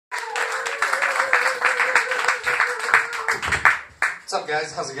What's up,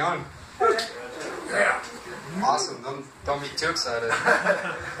 guys? How's it going? Yeah. Awesome. Don't be too excited.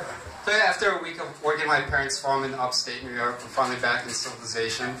 So yeah, after a week of working at my parents' farm in upstate New York, we're finally back in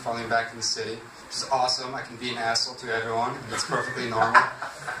civilization, finally back in the city, which is awesome. I can be an asshole to everyone. It's perfectly normal.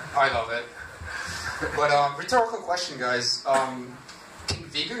 I love it. But rhetorical question, guys. Can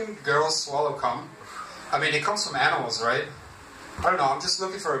vegan girls swallow cum? I mean, it comes from animals, right? I don't know. I'm just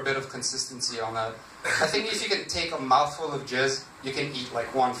looking for a bit of consistency on that. I think if you can take a mouthful of jizz, you can eat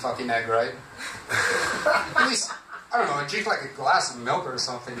like one fucking egg, right? At least, I don't know, drink like a glass of milk or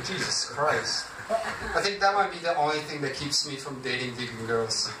something. Jesus Christ. I think that might be the only thing that keeps me from dating vegan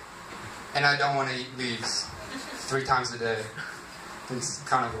girls. And I don't want to eat leaves 3 times a day. It's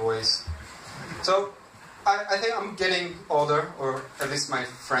kind of a waste. So, I think I'm getting older, or at least my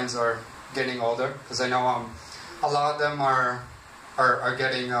friends are getting older, because I know a lot of them are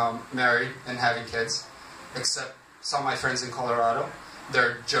getting married and having kids, except some of my friends in Colorado.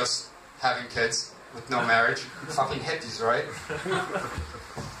 They're just having kids with no marriage. Fucking hippies, right?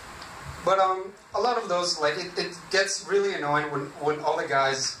 But a lot of those, like, it gets really annoying when all the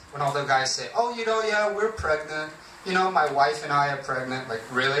guys say, oh, you know, yeah, we're pregnant. You know, my wife and I are pregnant. Like,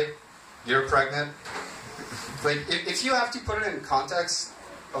 really? You're pregnant? Like, if you have to put it in context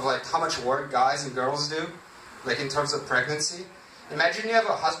of, like, how much work guys and girls do, like, in terms of pregnancy, imagine you have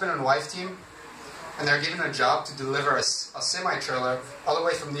a husband and wife team, and they're given a job to deliver a semi-trailer all the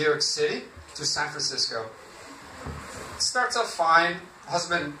way from New York City to San Francisco. It starts off fine.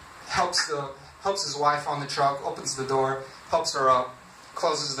 Husband helps his wife on the truck, opens the door, helps her up,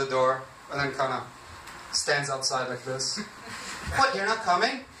 closes the door, and then kind of stands outside like this. What, you're not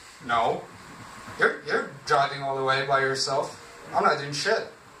coming? No. You're driving all the way by yourself. I'm not doing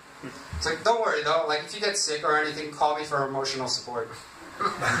shit. It's like, don't worry though, like if you get sick or anything, call me for emotional support.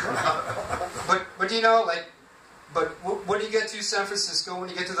 but you know, like, but when you get to San Francisco, when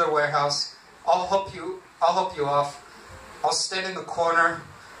you get to their warehouse, I'll help you off. I'll stand in the corner,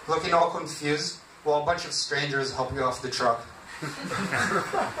 looking all confused, while a bunch of strangers help you off the truck.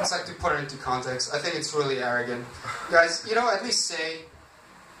 It's like, to put it into context, I think it's really arrogant. Guys, you know, at least say,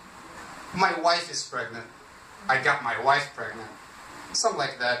 my wife is pregnant. I got my wife pregnant. Something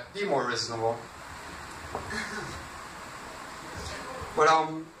like that. Be more reasonable. But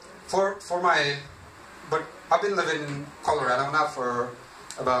but I've been living in Colorado now for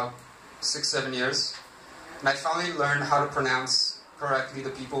about 6-7 years, and I finally learned how to pronounce correctly the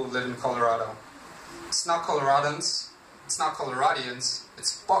people who live in Colorado. It's not Coloradans. It's not Coloradians.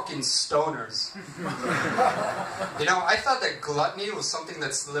 It's fucking stoners. You know, I thought that gluttony was something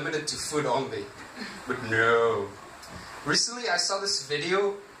that's limited to food only, but no. Recently, I saw this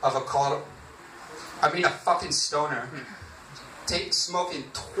video of a fucking stoner smoking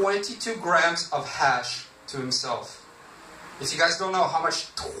 22 grams of hash to himself. If you guys don't know how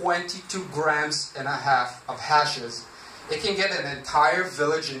much 22 grams and a half of hash is, it can get an entire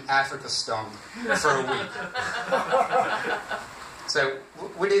village in Africa stoned for a week. So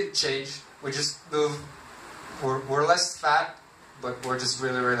we didn't change. We just moved. We're less fat, but we're just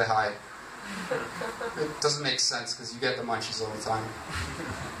really, really high. It doesn't make sense because you get the munchies all the time.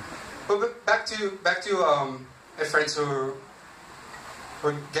 But back to my friends who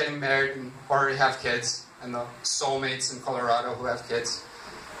are getting married and already have kids, and the soulmates in Colorado who have kids.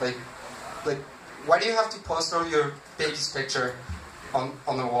 Like, why do you have to post all your baby's picture on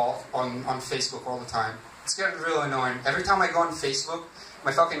the wall on Facebook all the time? It's getting really annoying. Every time I go on Facebook,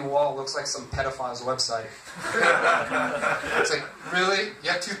 my fucking wall looks like some pedophile's website. It's like, really? You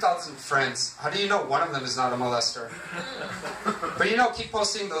have 2,000 friends. How do you know one of them is not a molester? But you know, keep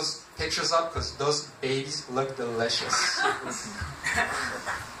posting those pictures up because those babies look delicious.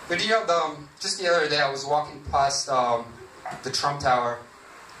 But you know, just the other day I was walking past the Trump Tower,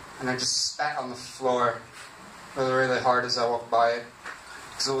 and I just spat on the floor really, really hard as I walked by it.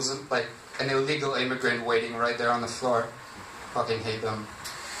 Because it was like an illegal immigrant waiting right there on the floor. Fucking hate them.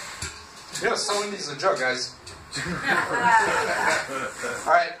 You know, someone needs a joke, guys.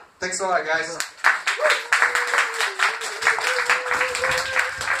 Alright, thanks a lot, guys.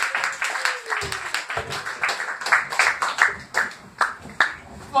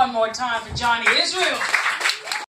 One more time for Johnny Israel.